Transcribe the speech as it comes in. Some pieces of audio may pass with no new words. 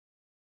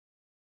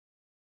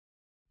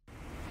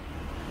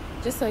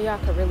just so y'all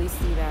could really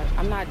see that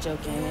I'm not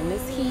joking. In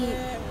this heat,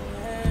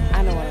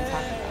 I know what I'm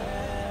talking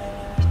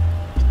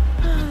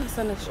about. The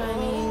sun is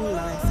shining,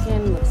 my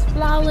skin looks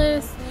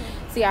flawless.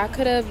 See, I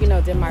could have, you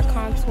know, did my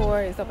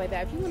contour and stuff like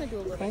that. If you want to do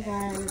a little. Hey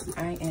guys,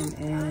 I am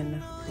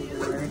in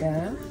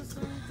Florida.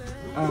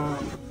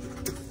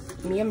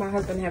 Me and my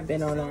husband have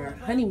been on our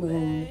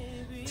honeymoon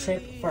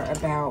trip for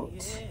about,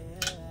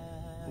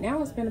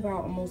 now it's been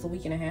about almost a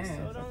week and a half.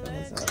 I feel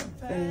like so.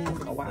 It's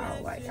been a while.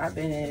 Like, I've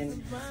been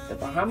in the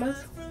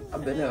Bahamas,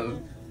 I've been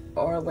in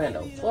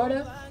Orlando,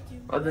 Florida,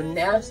 or the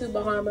Nassau,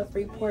 Bahamas,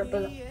 Freeport,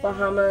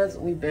 Bahamas.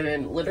 We've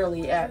been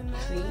literally at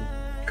sea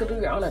because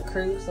we were on a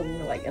cruise, so we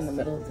were like in the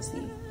middle of the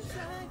sea.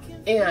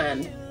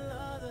 And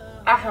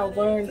I have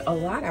learned a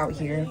lot out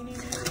here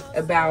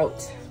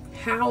about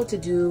how to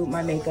do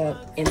my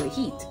makeup in the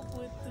heat.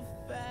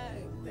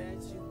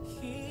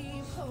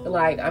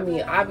 Like, I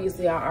mean,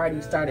 obviously I already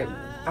started,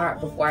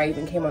 before I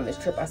even came on this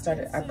trip,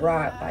 I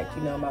brought, like,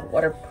 you know, my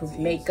waterproof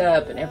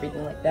makeup and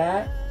everything like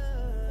that.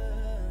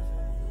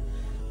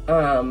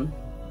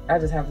 I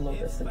just have a little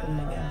bit of slip in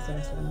my eye, so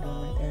that's what I'm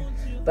doing right there.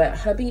 But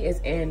hubby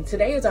is in,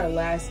 today is our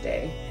last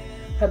day.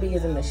 Hubby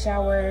is in the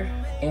shower,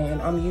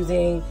 and I'm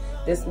using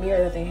this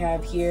mirror that they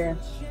have here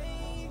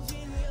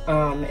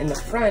in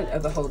the front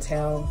of the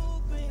hotel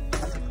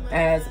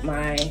as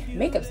my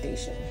makeup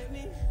station.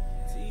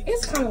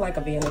 It's kind of like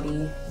a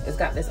vanity. It's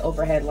got this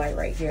overhead light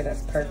right here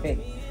that's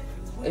perfect.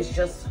 It's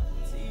just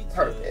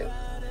perfect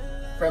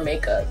for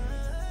makeup.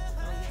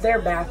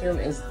 Their bathroom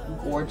is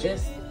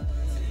gorgeous,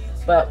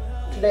 but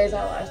today's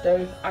our last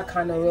day. I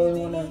kind of really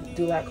want to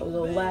do like a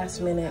little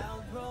last minute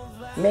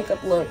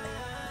makeup look,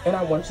 and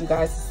I want you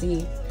guys to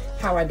see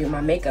how I do my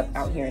makeup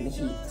out here in the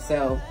heat.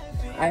 So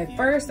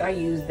first I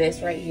use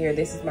this right here.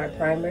 This is my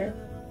primer.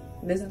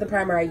 This is the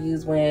primer I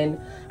use when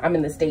I'm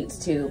in the States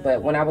too,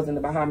 but when I was in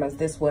the Bahamas,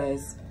 this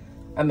was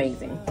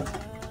amazing.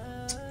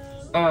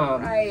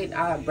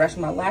 I brush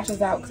my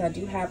lashes out because I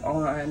do have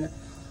on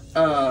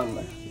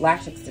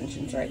lash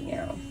extensions right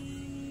now.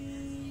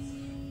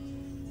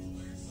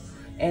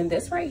 And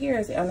this right here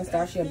is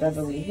Anastasia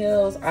Beverly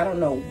Hills. I don't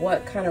know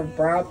what kind of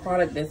brow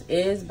product this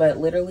is, but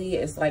literally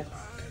it's like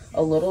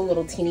a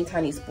little teeny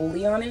tiny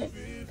spoolie on it,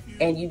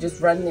 and you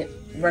just run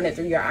it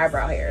through your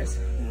eyebrow hairs.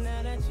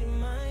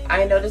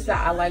 I noticed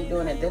that I like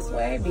doing it this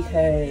way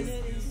because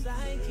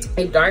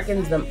it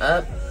darkens them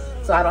up,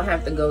 so I don't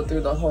have to go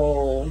through the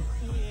whole,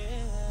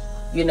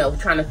 you know,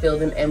 trying to fill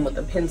them in with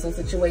a pencil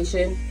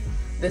situation.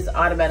 This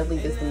automatically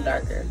gets them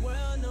darker.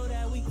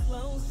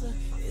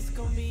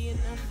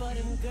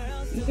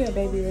 You hear a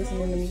baby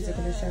listening to music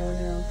in the shower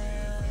now.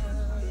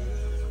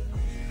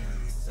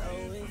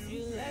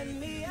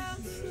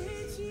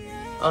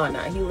 Oh no,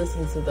 he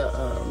listens to the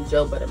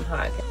Joe Budden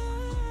podcast.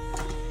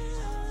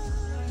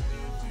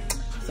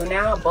 So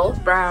now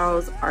both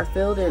brows are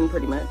filled in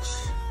pretty much,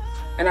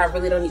 and I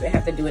really don't even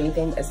have to do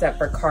anything except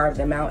for carve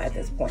them out at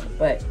this point.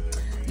 But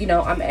you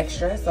know, I'm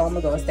extra, so I'm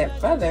gonna go a step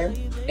further,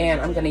 and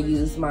I'm gonna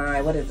use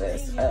my, what is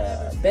this,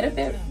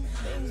 Benefit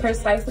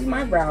Precisely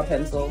My Brow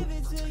Pencil.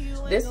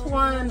 This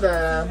one,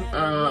 the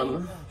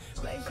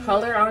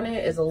color on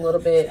it is a little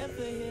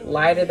bit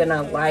lighter than I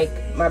like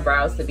my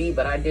brows to be,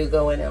 but I do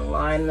go in and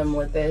line them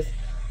with this.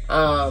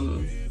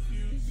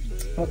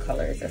 What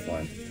color is this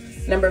one?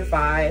 Number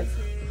 5.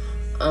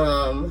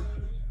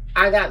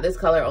 I got this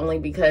color only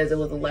because it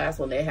was the last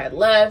one they had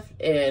left,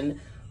 and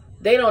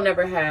they don't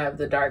ever have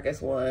the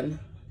darkest one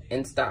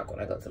in stock when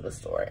I go to the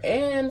store.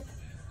 And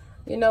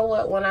you know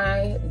what, when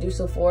I do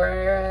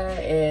Sephora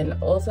and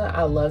Ulta,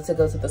 I love to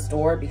go to the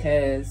store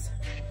because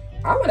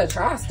I want to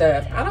try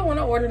stuff. I don't want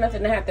to order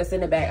nothing to have to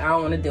send it back. I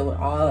don't want to deal with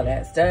all of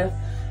that stuff.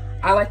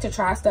 I like to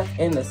try stuff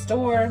in the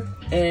store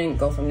and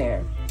go from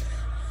there.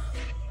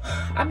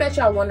 I bet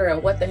y'all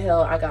wondering what the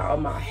hell I got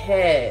on my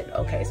head.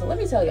 Okay, so let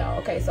me tell y'all.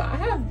 Okay, so I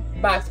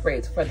have box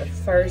braids for the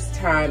first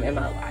time in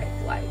my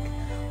life. Like,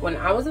 when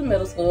I was in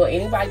middle school,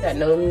 anybody that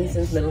knows me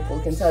since middle school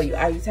can tell you,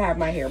 I used to have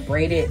my hair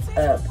braided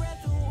up.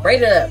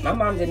 Braided up. My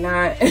mom did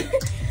not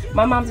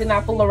my mom did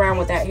not fool around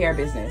with that hair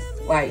business.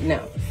 Like,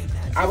 no.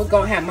 I was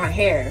gonna have my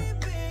hair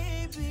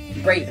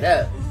braided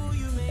up.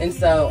 And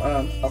so,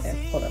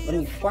 okay, hold up.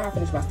 Before I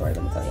finish my story,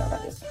 let me tell y'all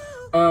about this.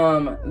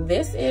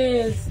 This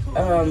is,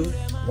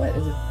 what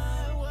is it?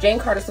 Jane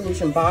Carter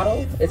Solution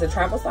bottle. It's a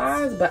travel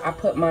size, but I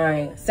put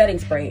my setting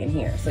spray in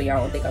here, so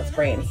y'all don't think I'm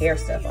spraying hair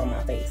stuff on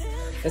my face.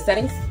 The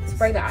setting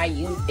spray that I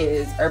use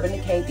is Urban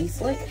Decay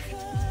De-Slick,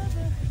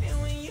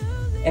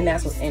 and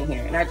that's what's in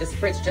here. And I just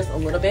spritz just a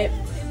little bit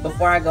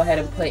before I go ahead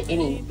and put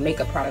any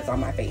makeup products on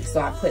my face.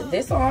 So I put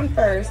this on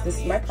first. This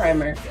is my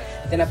primer.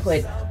 Then I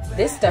put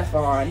this stuff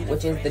on,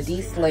 which is the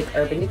De-Slick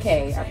Urban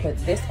Decay. I put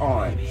this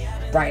on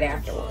right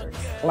afterwards,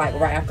 like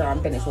right after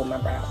I'm finished with my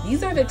brow.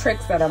 These are the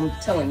tricks that I'm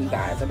telling you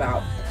guys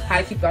about how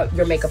to keep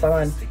your makeup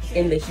on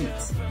in the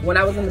heat. When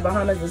I was in the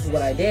Bahamas, this is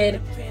what I did,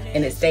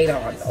 and it stayed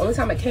on. The only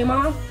time it came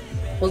off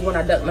was when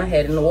I dunked my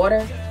head in the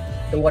water.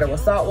 The water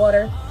was salt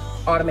water.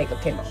 All the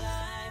makeup came off.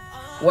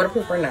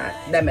 Waterproof or not,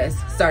 that mess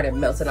started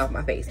melting off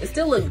my face. It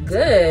still looked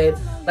good,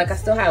 like I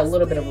still had a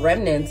little bit of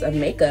remnants of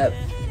makeup,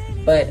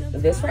 But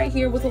this right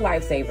here was a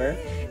lifesaver.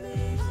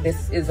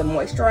 This is a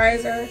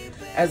moisturizer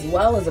as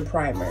well as a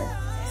primer.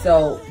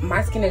 So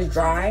my skin is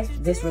dry,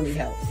 this really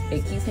helps.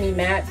 It keeps me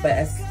matte,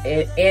 but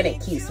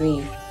it keeps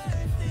me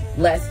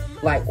less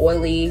like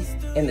oily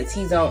in the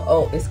T-zone.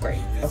 Oh, it's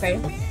great, okay?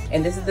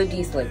 And this is the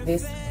D-Slick.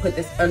 Put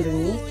this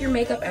underneath your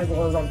makeup as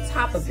well as on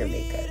top of your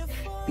makeup.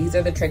 These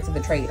are the tricks of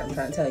the trade. I'm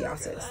trying to tell y'all,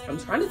 sis. I'm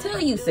trying to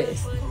tell you,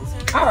 sis.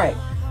 All right,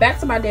 back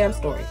to my damn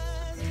story.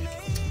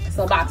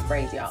 So box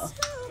braids, y'all.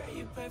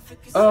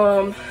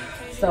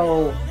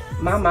 So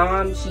my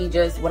mom, she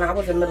just, when I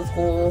was in middle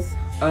school,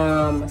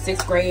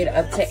 6th grade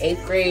up to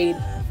 8th grade,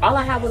 all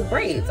I had was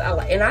braids.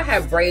 And I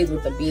have braids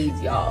with the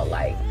beads, y'all.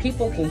 Like,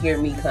 people can hear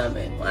me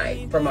coming,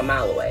 like, from a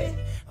mile away.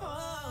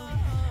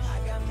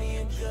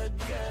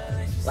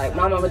 Like,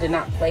 my mama did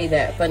not play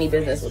that funny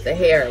business with the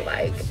hair.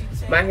 Like,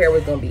 my hair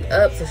was gonna be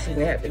up, so she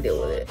didn't have to deal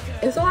with it.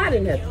 And so I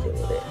didn't have to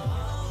deal with it.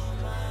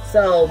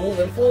 So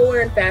moving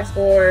forward, fast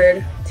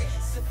forward,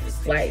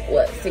 like,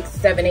 what, 6,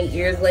 7, 8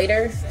 years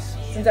later,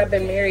 since I've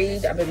been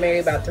married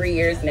about 3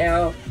 years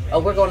now. Oh,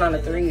 we're going on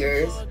to 3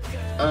 years.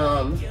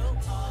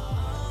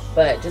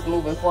 But just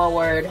moving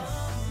forward,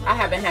 I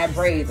haven't had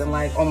braids in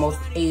like almost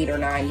 8 or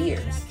 9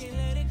 years.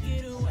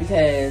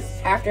 Because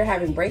after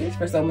having braids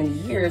for so many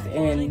years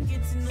in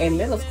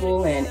middle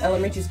school and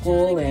elementary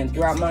school and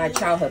throughout my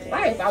childhood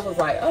life, I was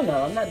like, oh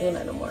no, I'm not doing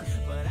that no more.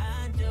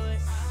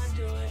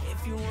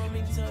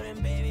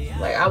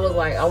 Like, I was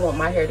like, I want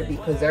my hair to be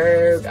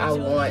preserved. I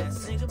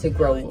want to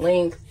grow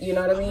length, you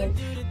know what I mean?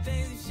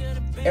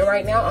 And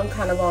right now, I'm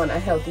kind of on a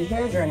healthy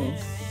hair journey.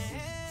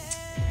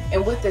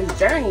 And with this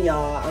journey,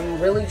 y'all, I'm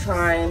really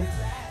trying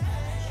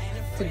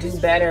to do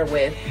better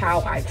with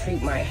how I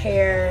treat my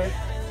hair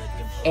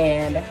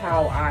and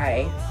how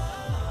I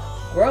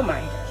grow my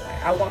hair.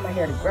 Like, I want my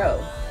hair to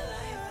grow.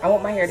 I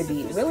want my hair to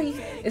be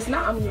really,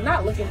 I'm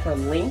not looking for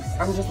length.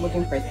 I'm just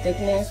looking for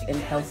thickness and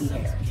healthy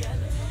hair.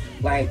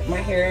 Like,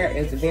 my hair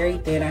is very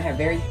thin. I have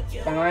very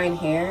fine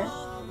hair.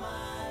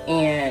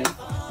 And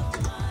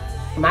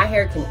my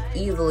hair can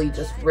easily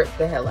just rip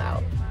the hell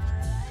out.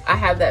 I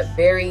have that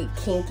very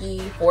kinky,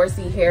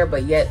 4C hair,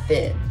 but yet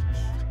thin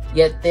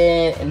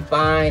and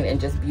fine and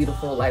just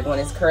beautiful. Like, when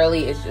it's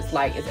curly, it's just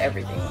like, it's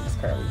everything when it's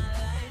curly.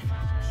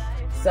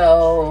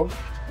 So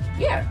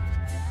yeah,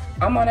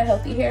 I'm on a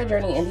healthy hair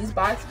journey, and these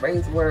box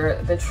braids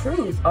were the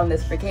truth on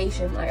this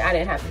vacation. Like, I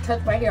didn't have to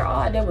touch my hair. All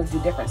I did was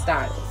do different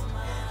styles.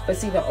 But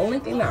see, the only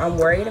thing that I'm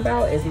worried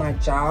about is my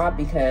job,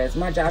 because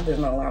my job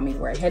doesn't allow me to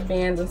wear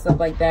headbands and stuff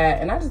like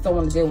that. And I just don't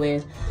want to deal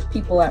with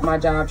people at my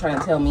job trying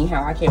to tell me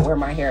how I can't wear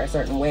my hair a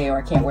certain way, or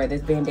I can't wear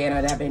this bandana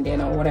or that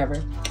bandana or whatever.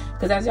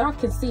 Because as y'all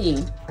can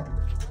see,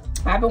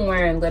 I've been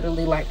wearing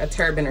literally like a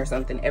turban or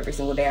something every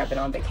single day I've been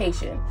on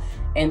vacation.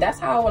 And that's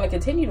how I want to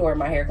continue to wear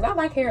my hair, because I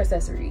like hair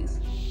accessories.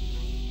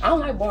 I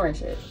don't like boring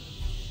shit.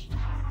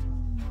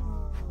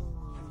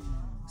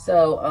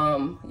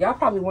 So, y'all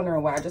probably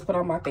wondering why I just put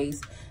on my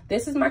face.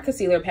 This is my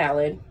concealer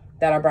palette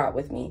that I brought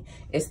with me.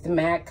 It's the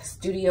MAC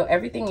Studio.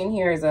 Everything in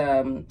here is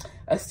a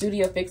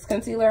Studio Fix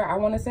concealer, I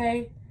want to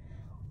say.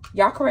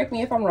 Y'all correct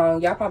me if I'm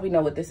wrong. Y'all probably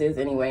know what this is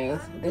anyways.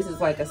 This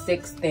is like a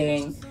 6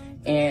 thing,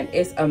 and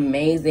it's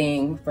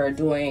amazing for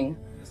doing,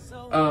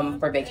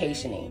 for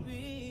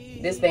vacationing.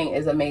 This thing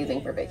is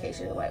amazing for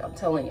vacation. Like, I'm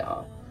telling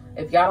y'all,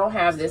 if y'all don't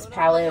have this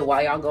palette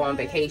while y'all go on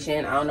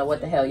vacation, I don't know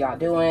what the hell y'all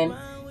doing,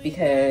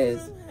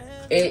 because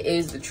it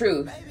is the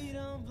truth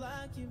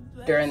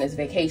during this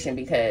vacation,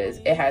 because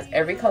it has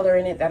every color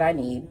in it that I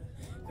need.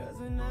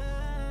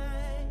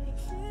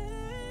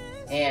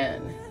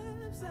 And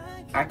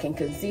I can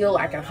conceal,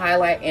 I can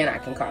highlight, and I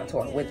can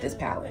contour with this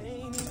palette.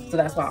 So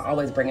that's why I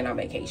always bring it on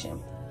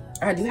vacation.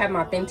 I do have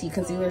my Fenty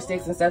concealer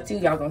sticks and stuff too.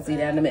 Y'all gonna see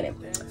that in a minute.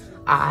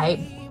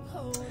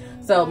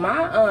 So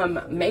my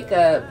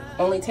makeup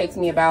only takes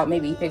me about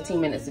maybe 15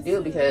 minutes to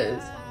do,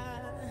 because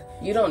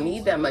you don't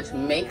need that much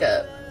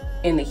makeup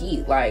in the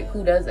heat. Like,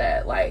 who does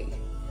that? Like,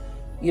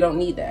 you don't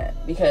need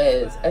that,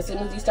 because as soon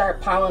as you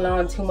start piling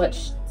on too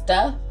much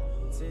stuff,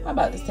 I'm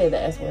about to say the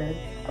S word.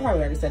 I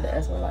probably already said the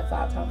S word like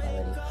 5 times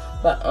already.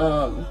 But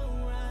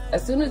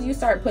as soon as you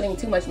start putting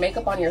too much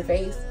makeup on your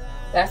face,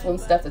 that's when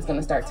stuff is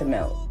gonna start to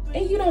melt.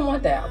 And you don't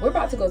want that. We're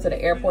about to go to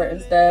the airport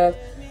and stuff.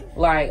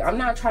 Like, I'm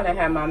not trying to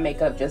have my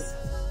makeup just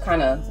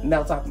kind of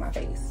melt off my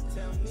face.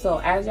 So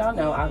as y'all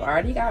know, I've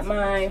already got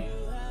my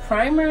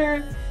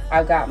primer.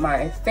 I've got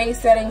my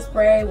face setting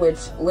spray, which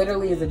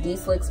literally is a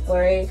D-Slick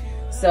spray.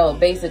 So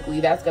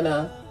basically that's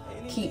gonna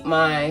keep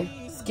my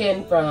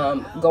skin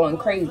from going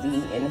crazy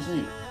in the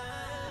heat.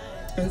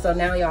 And so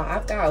now y'all,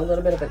 I've got a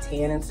little bit of a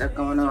tan and stuff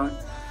going on,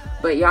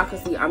 but y'all can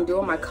see I'm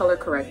doing my color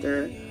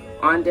corrector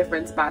on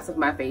different spots of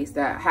my face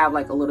that have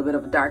like a little bit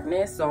of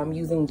darkness. So I'm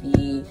using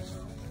the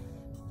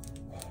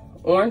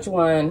orange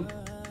one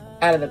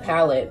out of the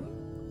palette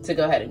to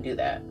go ahead and do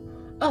that.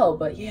 Oh,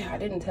 but yeah, I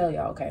didn't tell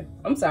y'all. Okay,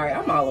 I'm sorry,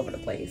 I'm all over the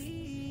place.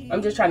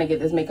 I'm just trying to get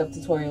this makeup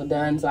tutorial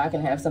done so I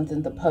can have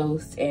something to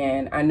post.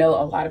 And I know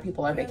a lot of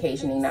people are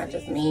vacationing, not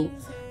just me.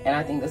 And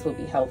I think this would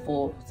be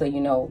helpful, so you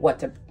know what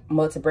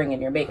to bring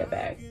in your makeup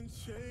bag.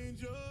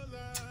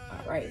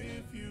 All right.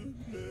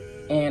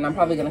 And I'm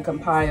probably gonna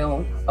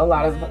compile a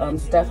lot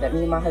of stuff that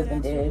me and my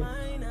husband did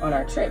on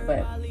our trip.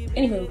 But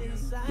anywho,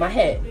 my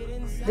head.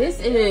 This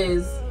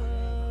is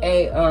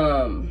a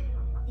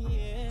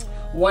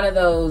one of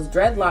those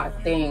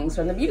dreadlock things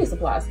from the beauty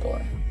supply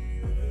store.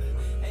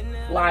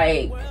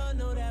 Like,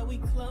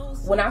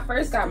 when I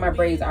first got my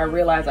braids, I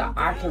realized that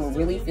I can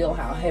really feel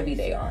how heavy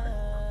they are.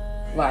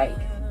 Like,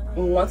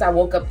 once I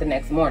woke up the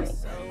next morning,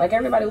 like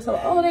everybody was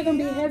like, oh, they're gonna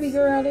be heavy,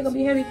 girl, they're gonna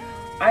be heavy.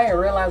 I didn't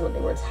realize what they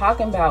were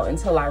talking about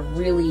until I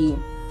really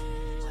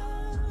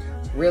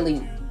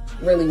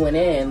went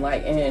in,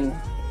 like, and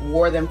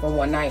wore them for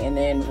one night and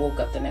then woke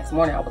up the next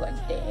morning. I was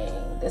like,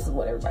 dang, this is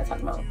what everybody's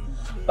talking about.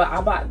 But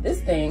I bought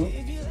this thing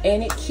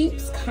and it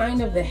keeps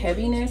kind of the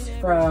heaviness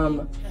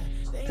from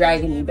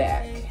dragging you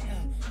back.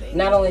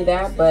 Not only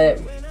that, but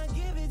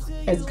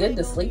it's good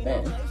to sleep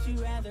in.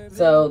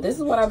 So this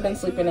is what I've been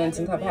sleeping in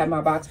since I've had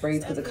my box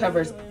braids, because it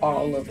covers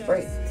all of the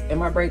braids and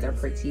my braids are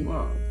pretty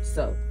long.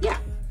 So yeah.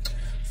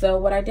 So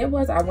what I did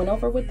was I went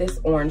over with this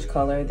orange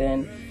color.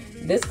 Then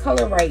this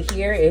color right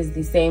here is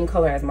the same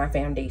color as my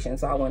foundation.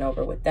 So I went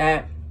over with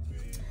that.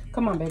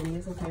 Come on, baby,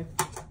 it's okay.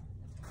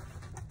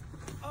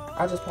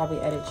 I'll just probably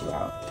edit you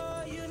out.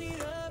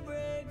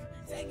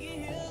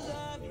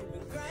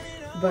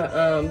 But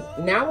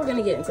now we're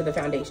gonna get into the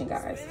foundation,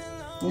 guys.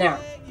 Now,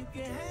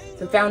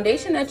 the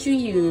foundation that you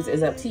use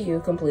is up to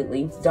you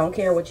completely. Don't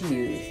care what you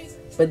use.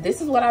 But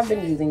this is what I've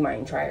been using my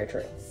entire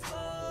trip.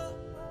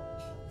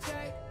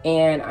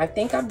 And I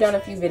think I've done a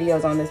few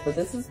videos on this, but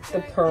this is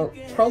the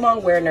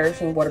Prolonged Wear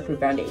Nourishing Waterproof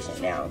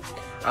Foundation. Now,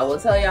 I will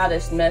tell y'all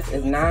this mess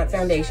is not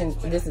foundation.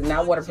 This is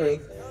not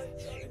waterproof.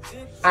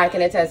 I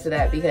can attest to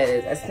that,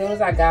 because as soon as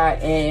I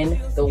got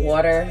in the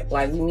water,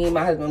 like me and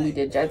my husband, we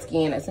did jet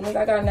skiing. As soon as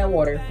I got in that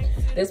water,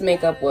 this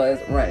makeup was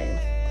running.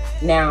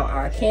 Now,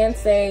 I can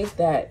say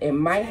that it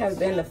might have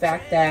been the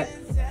fact that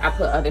I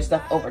put other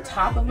stuff over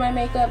top of my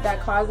makeup that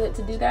caused it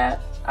to do that.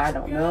 I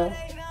don't know.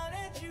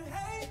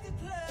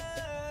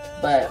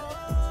 But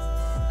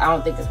I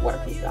don't think it's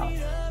waterproof though.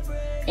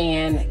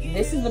 And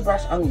this is the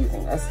brush I'm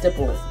using, a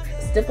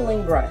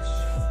stippling brush.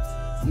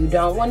 You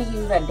don't want to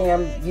use that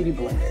damn beauty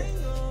blender.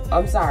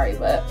 I'm sorry,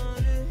 but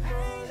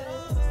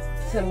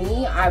to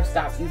me, I've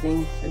stopped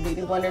using the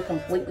beauty blender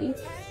completely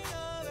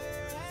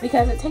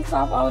because it takes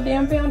off all the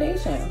damn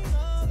foundation.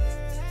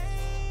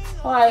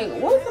 Like,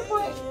 what's the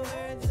point?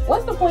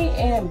 What's the point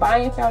in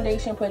buying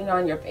foundation, putting it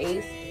on your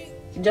face,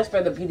 just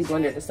for the beauty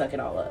blender to suck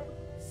it all up?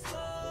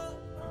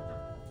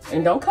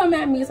 And don't come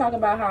at me talking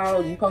about how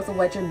you're supposed to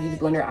wet your beauty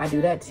blender. I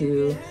do that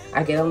too.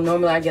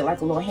 Normally I get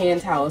like a little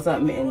hand towel or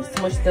something and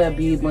smush the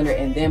beauty blender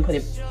and then put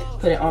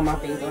it on my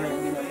face, or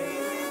you know.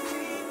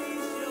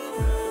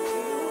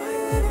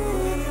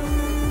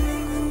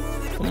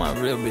 Where my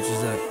real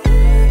bitches at?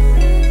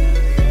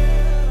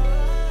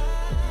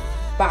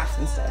 Spots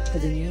and stuff,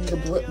 because if you use the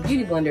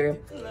beauty blender,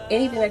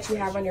 anything that you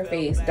have on your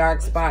face,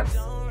 dark spots,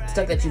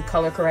 stuff that you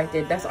color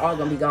corrected, that's all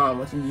gonna be gone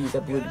once you use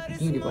a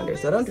beauty blender.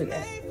 So don't do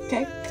that,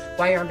 okay?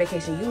 While you're on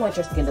vacation, you want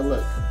your skin to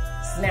look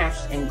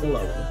snatched and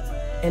glowy,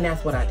 and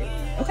that's what I did.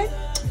 Okay,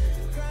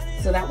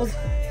 so that was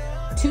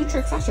 2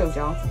 tricks I showed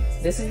y'all.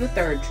 This is the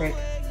 3rd trick.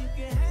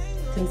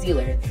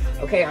 Concealer.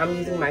 Okay, I'm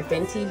using my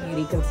Fenty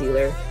Beauty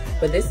concealer,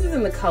 but this is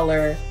in the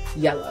color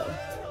yellow.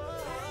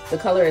 The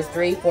color is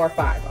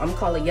 345. I'm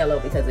calling it yellow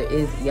because it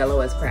is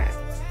yellow as crap.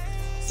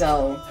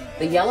 So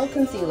the yellow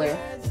concealer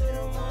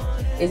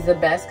is the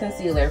best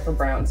concealer for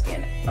brown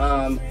skin.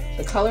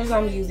 The colors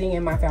I'm using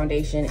in my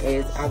foundation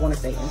is, I want to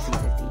say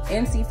NC50.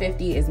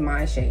 NC50 is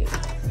my shade.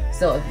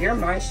 So if you're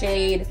my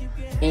shade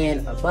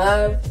and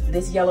above,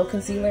 this yellow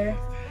concealer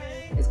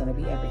is going to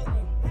be everything.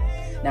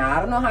 Now, I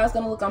don't know how it's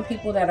going to look on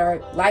people that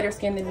are lighter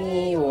skinned than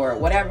me or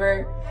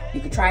whatever.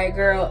 You could try it,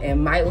 girl. It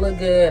might look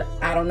good.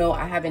 I don't know.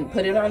 I haven't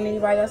put it on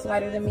anybody that's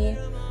lighter than me.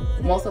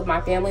 Most of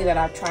my family that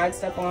I've tried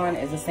stuff on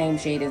is the same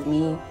shade as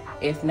me,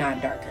 if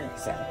not darker.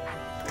 So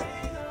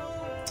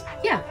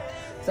yeah,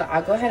 so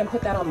I'll go ahead and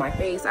put that on my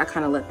face. I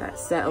kind of let that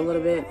set a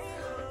little bit,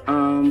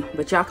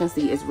 but y'all can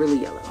see it's really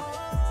yellow,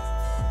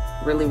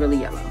 really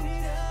yellow.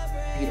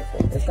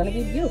 Beautiful. It's gonna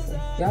be beautiful.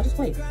 Y'all just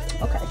wait.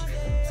 Okay,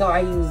 so I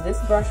use this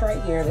brush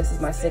right here. This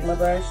is my Sigma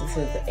brush. This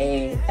is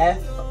a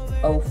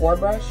F04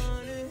 brush,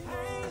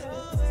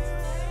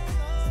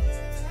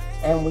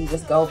 and we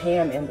just go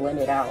ham and blend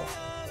it out,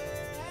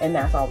 and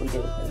that's all we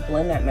do, is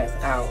blend that mess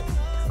out.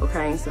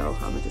 Okay, so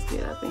I'm gonna just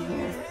get up in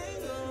here.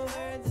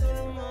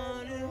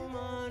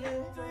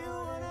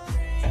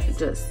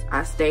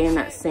 I stay in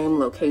that same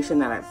location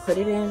that I put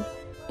it in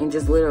and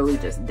just literally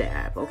just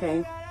dab,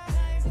 okay?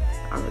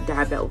 I'll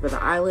dab that over the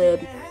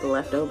eyelid, the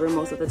leftover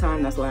most of the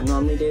time. That's what I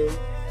normally do.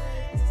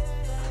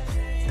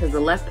 Because the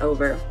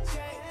leftover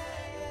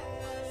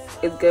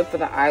is good for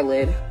the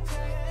eyelid.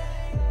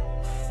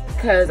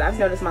 Because I've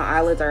noticed my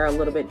eyelids are a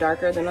little bit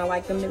darker than I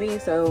like them to be.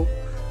 So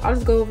I'll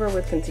just go over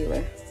with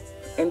concealer.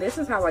 And this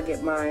is how I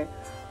get my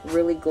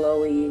really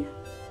glowy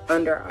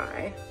under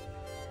eye.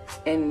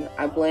 And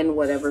I blend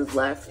whatever's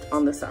left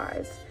on the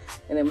sides.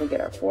 And then we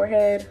get our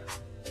forehead.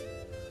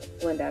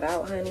 Blend that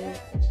out, honey.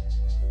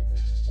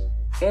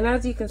 And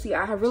as you can see,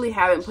 I really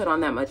haven't put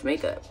on that much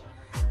makeup.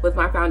 With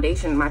my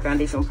foundation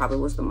probably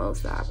was the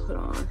most that I put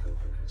on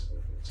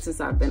since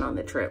I've been on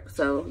the trip.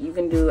 So you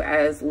can do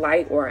as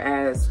light or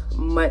as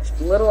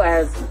little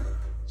as,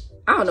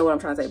 I don't know what I'm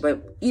trying to say,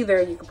 but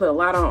either you can put a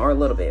lot on or a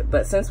little bit.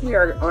 But since we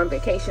are on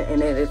vacation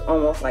and it is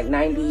almost like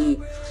 90,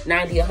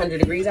 100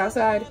 degrees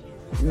outside,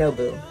 no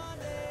boo.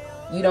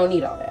 You don't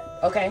need all that,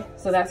 okay?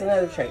 So that's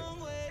another trick.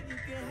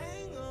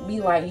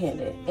 Be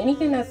light-handed.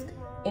 Anything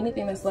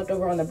that's left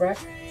over on the brush,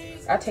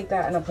 I take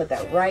that and I put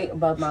that right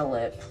above my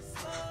lip.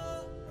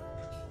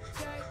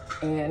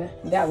 And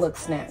that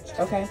looks snatched,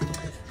 okay?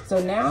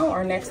 So now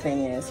our next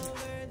thing is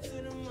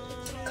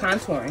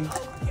contouring.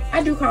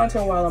 I do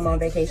contour while I'm on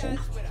vacation.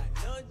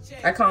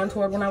 I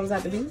contoured when I was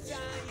at the beach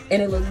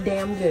and it looked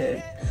damn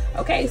good.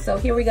 Okay, so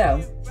here we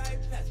go.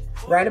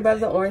 Right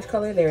above the orange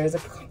color, there is a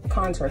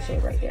contour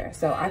shade right there.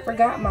 So I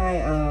forgot my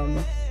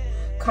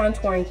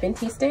contouring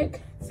Fenty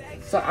stick.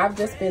 So I've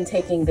just been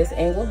taking this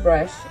angled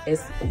brush.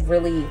 It's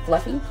really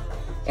fluffy.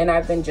 And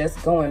I've been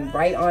just going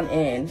right on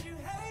in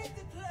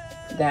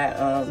that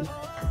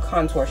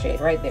contour shade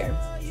right there.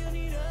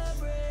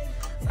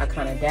 I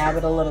kind of dab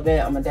it a little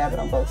bit. I'm gonna dab it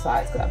on both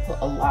sides because I put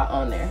a lot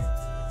on there.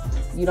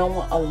 You don't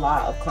want a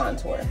lot of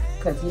contour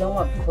because you don't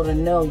want people to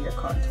know you're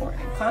contouring.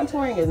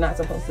 Contouring is not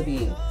supposed to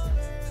be,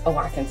 oh,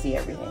 I can see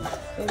everything.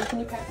 Baby, can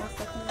you pack my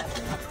stuff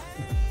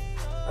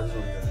in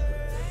there?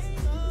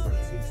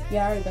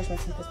 Yeah, I already brushed my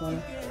teeth this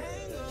morning.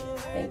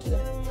 Thank you.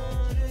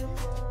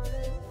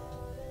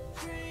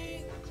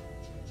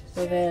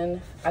 So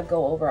then I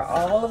go over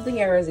all of the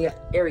areas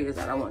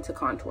that I want to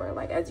contour.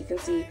 Like as you can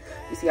see,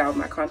 you see how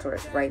my contour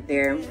is right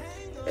there.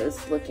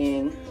 It's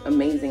looking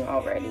amazing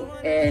already.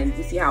 And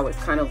you see how it's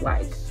kind of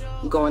like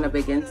going up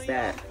against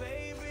that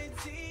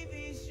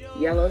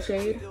yellow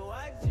shade.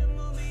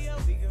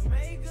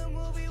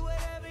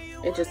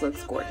 It just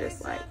looks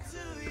gorgeous. Like,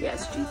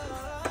 yes, Jesus.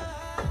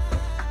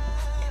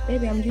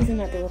 Baby, I'm using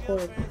that to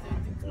record.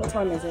 What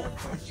time is it?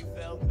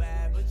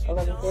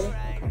 11:40?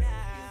 Okay.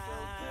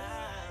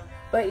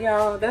 But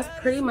y'all, that's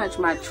pretty much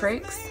my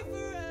tricks.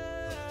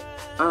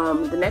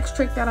 The next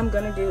trick that I'm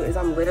gonna do is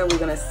I'm literally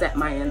gonna set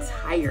my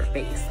entire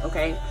face,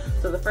 okay?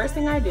 So the first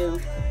thing I do,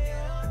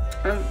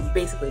 I'm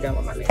basically done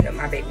with my makeup.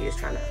 My baby is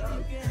trying to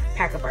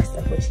pack up our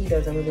stuff, which he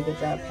does a really good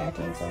job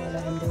packing, so I'll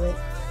let him do it.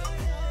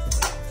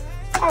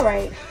 All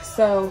right,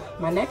 so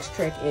my next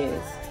trick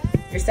is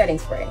your setting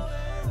spray.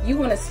 You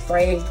wanna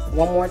spray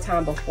one more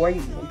time before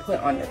you even put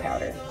on your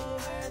powder.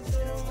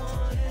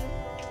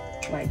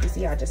 Like you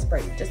see, I just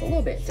sprayed just a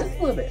little bit, just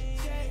a little bit.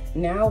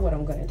 Now what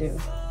I'm gonna do,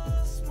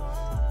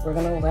 we're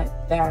gonna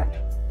let that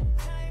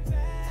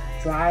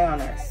dry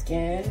on our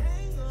skin.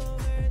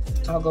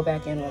 I'll go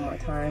back in one more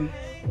time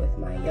with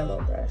my yellow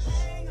brush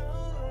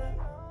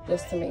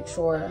just to make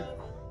sure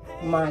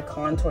my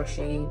contour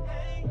shade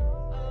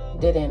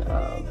didn't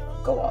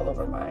go all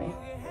over my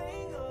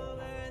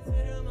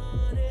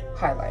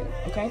highlight.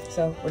 Okay,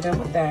 so we're done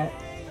with that.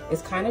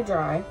 It's kind of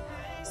dry.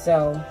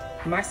 So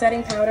my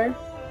setting powder,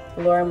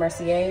 Laura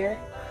Mercier,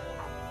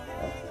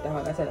 oh,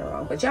 dog, I said it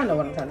wrong, but y'all know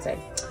what I'm trying to say.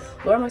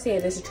 Laura Mercier,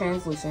 this is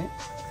translucent.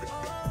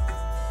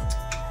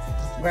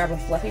 Grab a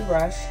fluffy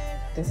brush.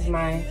 This is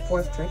my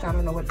fourth trick. I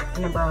don't know what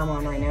number I'm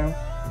on right now.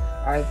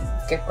 I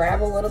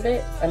grab a little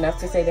bit, enough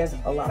to say there's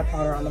a lot of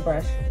powder on the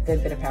brush, a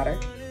good bit of powder,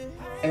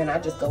 and I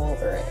just go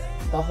over it,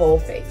 the whole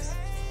face.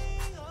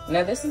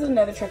 Now this is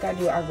another trick I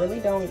do. I really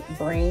don't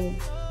bring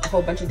a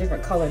whole bunch of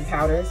different colored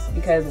powders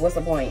because what's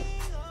the point?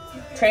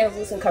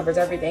 Translucent covers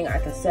everything. I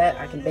can set,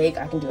 I can bake,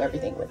 I can do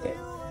everything with it.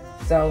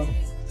 So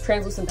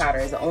translucent powder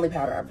is the only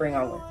powder I bring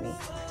on with me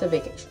to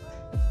vacation.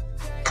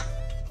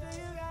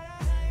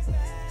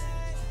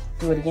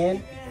 Do it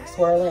again,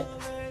 swirl it,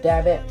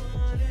 dab it.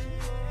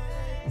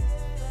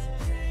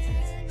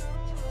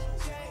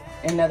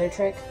 Another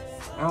trick,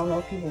 I don't know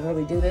if people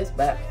really do this,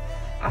 but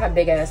I have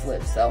big ass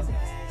lips, so.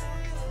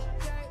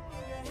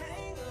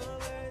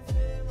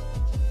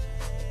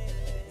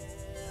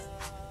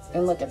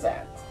 And look at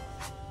that.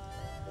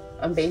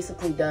 I'm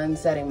basically done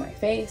setting my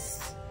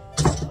face.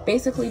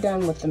 Basically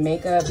done with the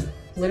makeup.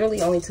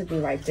 Literally only took me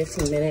like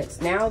 15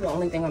 minutes. Now the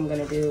only thing I'm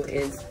gonna do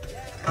is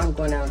I'm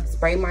gonna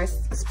spray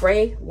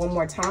one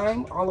more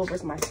time all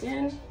over my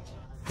skin,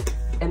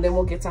 and then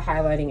we'll get to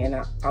highlighting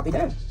and I'll be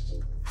done.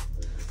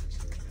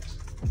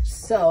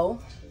 So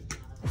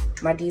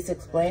my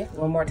D6 spray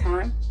one more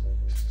time.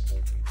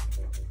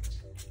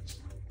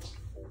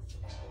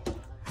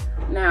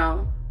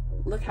 Now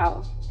look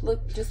how,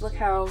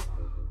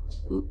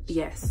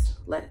 yes,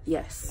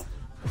 yes.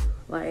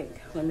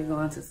 Like, let me go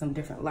into some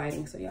different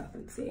lighting so y'all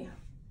can see.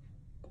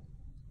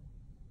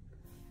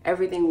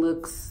 Everything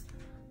looks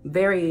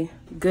very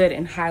good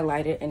and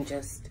highlighted and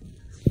just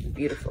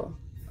beautiful,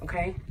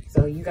 okay?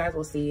 So you guys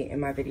will see in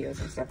my videos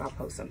and stuff. I'll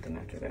post something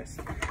after this.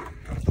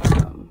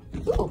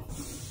 Ooh,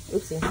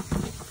 oopsie,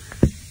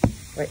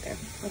 right there.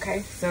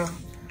 Okay, so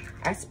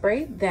I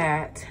sprayed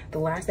that. The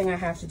last thing I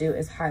have to do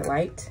is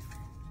highlight.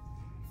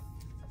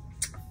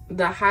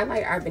 The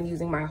highlight I've been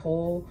using my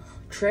whole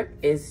trip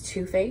is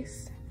Too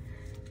Faced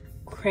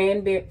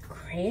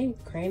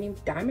cranny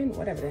diamond,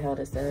 whatever the hell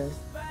this is.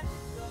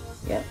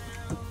 Yep,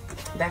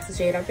 that's the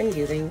shade I've been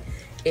using.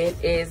 It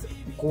is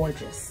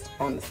gorgeous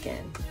on the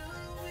skin.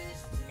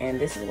 And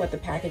this is what the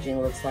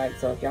packaging looks like.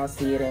 So if y'all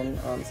see it in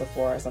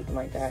Sephora or something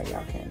like that,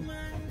 y'all can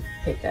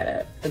pick that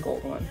up. The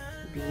gold one,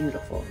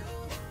 beautiful.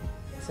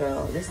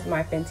 So this is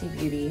my Fenty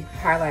Beauty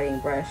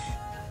highlighting brush.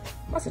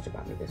 My sister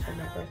bought me this for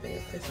my birthday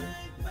or Christmas.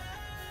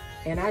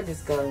 And I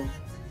just go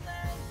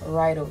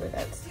right over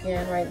that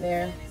skin right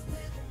there.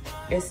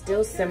 It's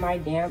still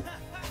semi-damp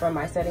from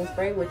my setting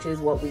spray, which is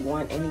what we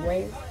want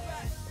anyways.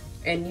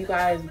 And you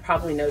guys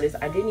probably noticed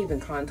I didn't even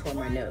contour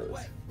my nose,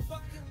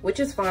 which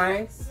is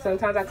fine.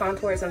 Sometimes I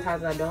contour it,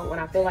 sometimes I don't. When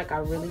I feel like I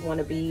really want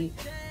to be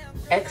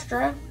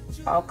extra,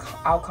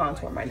 I'll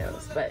contour my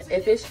nose. But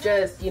if it's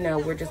just, you know,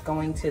 we're just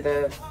going to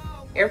the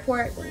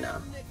airport, then no.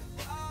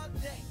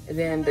 And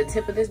then the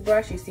tip of this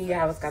brush, you see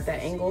how it's got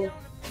that angle?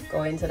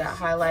 Go into that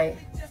highlight,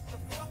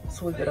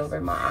 sweep it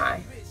over my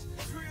eye.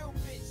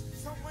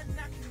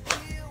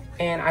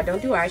 And I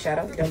don't do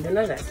eyeshadow, don't do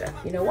none of that stuff.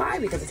 You know why?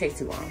 Because it takes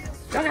too long.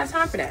 Don't have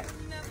time for that.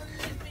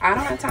 I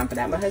don't have time for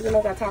that. My husband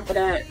don't got time for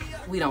that.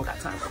 We don't got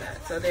time for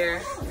that. So there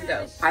we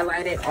go.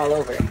 Highlight it all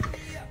over.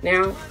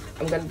 Now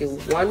I'm gonna do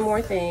one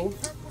more thing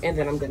and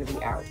then I'm gonna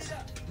be out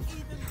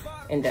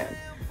and done.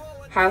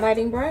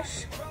 Highlighting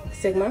brush,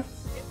 Sigma.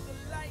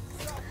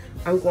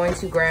 I'm going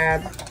to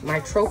grab my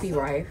trophy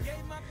wife.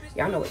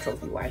 Y'all know what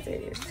trophy wife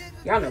it is.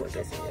 Y'all know what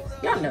this is.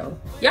 Y'all know.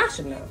 Y'all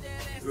should know.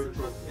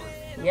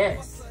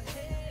 Yes.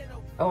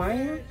 Oh, I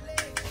am?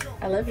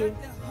 I love you.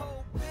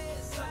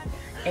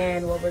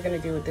 And what we're gonna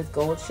do with this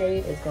gold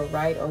shade is go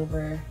right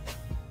over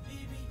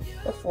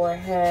the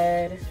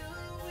forehead,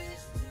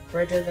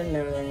 bridge of the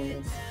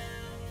nose,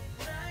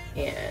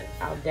 and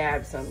I'll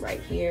dab some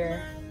right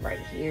here, and right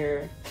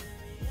here.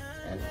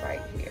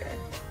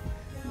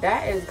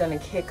 That is gonna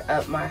kick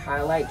up my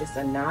highlight just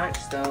a notch.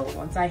 So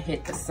once I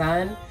hit the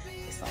sun,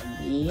 it's like,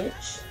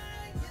 bitch.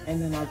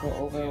 And then I'll go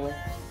over with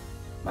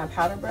my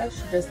powder brush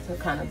just to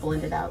kind of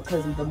blend it out.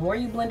 Because the more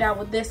you blend out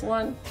with this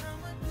one,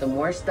 the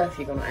more stuff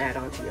you're gonna add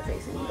onto your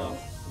face, and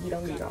you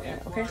don't need all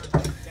that, okay?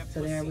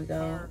 So there we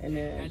go. And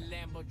then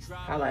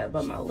highlight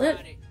above my lip,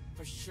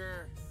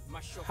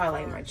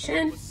 highlight my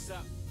chin,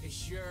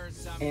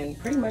 and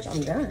pretty much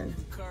I'm done.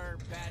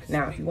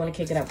 Now, if you want to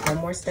kick it up one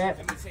more step,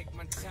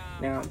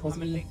 now I'm supposed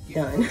to be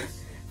done,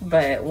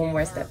 but one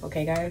more step,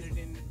 okay, guys?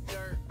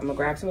 I'm gonna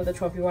grab some of the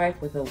trophy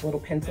wipe with a little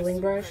penciling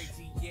brush,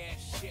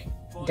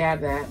 dab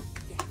that,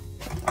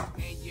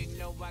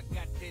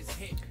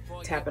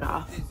 tap it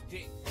off,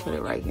 put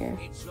it right here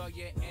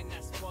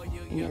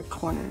in your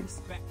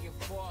corners.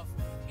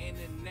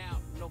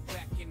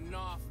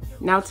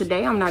 Now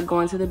today I'm not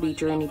going to the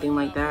beach or anything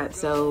like that,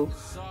 so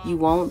you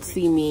won't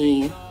see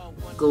me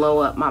glow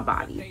up my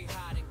body.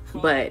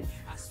 But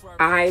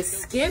I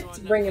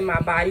skipped bringing my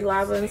body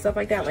lava and stuff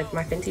like that, like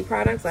my Fenty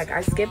products. Like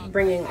I skipped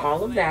bringing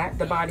all of that,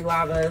 the body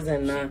lavas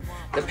and the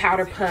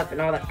powder puff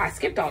and all that. I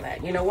skipped all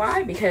that. You know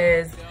why?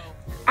 Because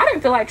I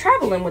didn't feel like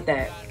traveling with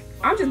that.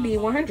 I'm just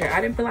being 100.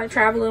 I didn't feel like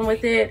traveling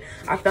with it.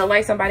 I felt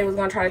like somebody was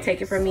gonna try to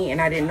take it from me, and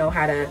I didn't know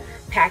how to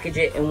package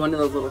it in one of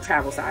those little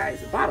travel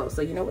size bottles.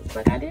 So you know what the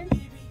fuck I did?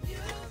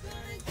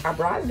 I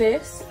brought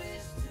this,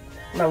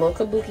 my little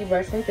kabuki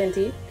brush from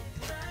Fenty,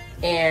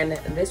 and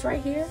this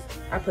right here,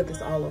 I put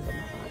this all over my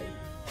body.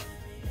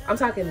 I'm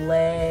talking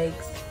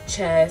legs,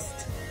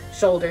 chest,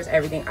 shoulders,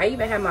 everything. I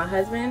even had my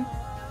husband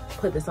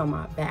put this on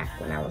my back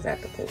when I was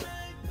at the pool.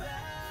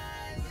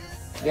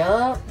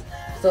 Yup.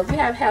 So if you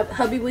have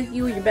hubby with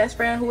you, your best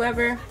friend,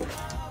 whoever,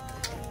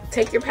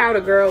 take your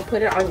powder, girl,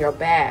 put it on your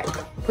back.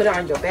 Put it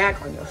on your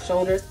back, on your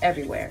shoulders,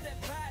 everywhere.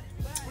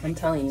 I'm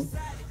telling you,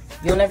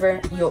 you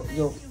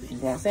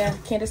won't say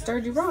Candace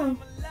stirred you wrong.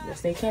 You'll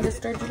say Candace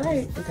stirred you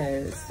right,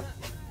 because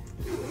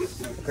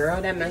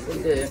girl, that mess was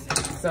good.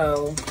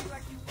 So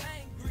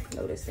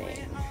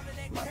noticing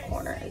my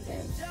corner is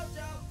in.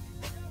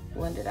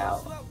 Blend it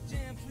out.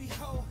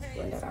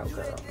 Blend it out,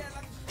 girl.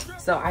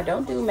 So I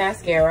don't do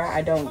mascara,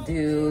 I don't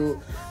do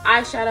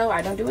eyeshadow,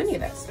 I don't do any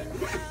of that stuff.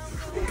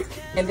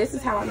 And this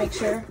is how I make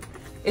sure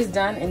it's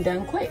done and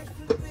done quick.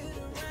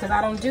 Because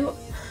I don't do,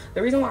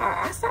 the reason why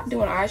I stopped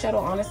doing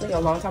eyeshadow, honestly, a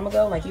long time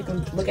ago, like you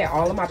can look at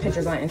all of my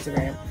pictures on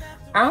Instagram.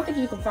 I don't think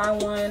you can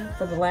find one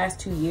for the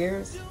last 2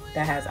 years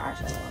that has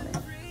eyeshadow on it.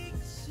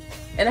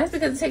 And that's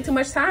because it takes too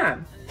much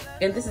time.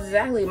 And this is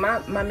exactly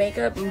my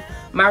makeup.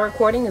 My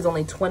recording is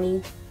only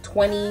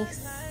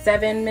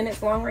 27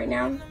 minutes long right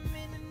now.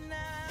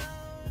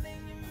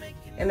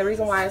 And the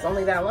reason why it's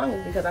only that long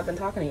is because I've been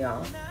talking to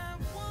y'all.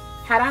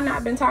 Had I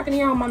not been talking to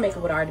y'all, my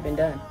makeup would have already been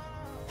done.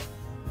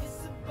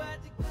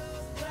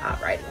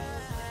 Alrighty.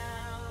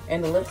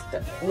 And the lip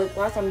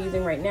gloss I'm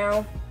using right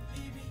now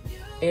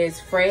is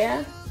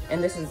Freya.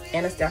 And this is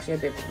Anastasia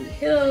Beverly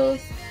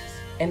Hills.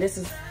 And this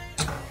is,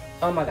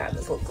 oh my God,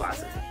 this lip gloss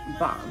is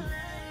bomb.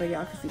 But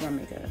y'all can see my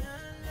makeup.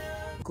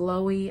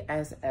 Glowy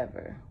as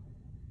ever.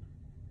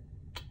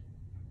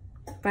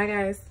 Bye,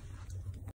 guys.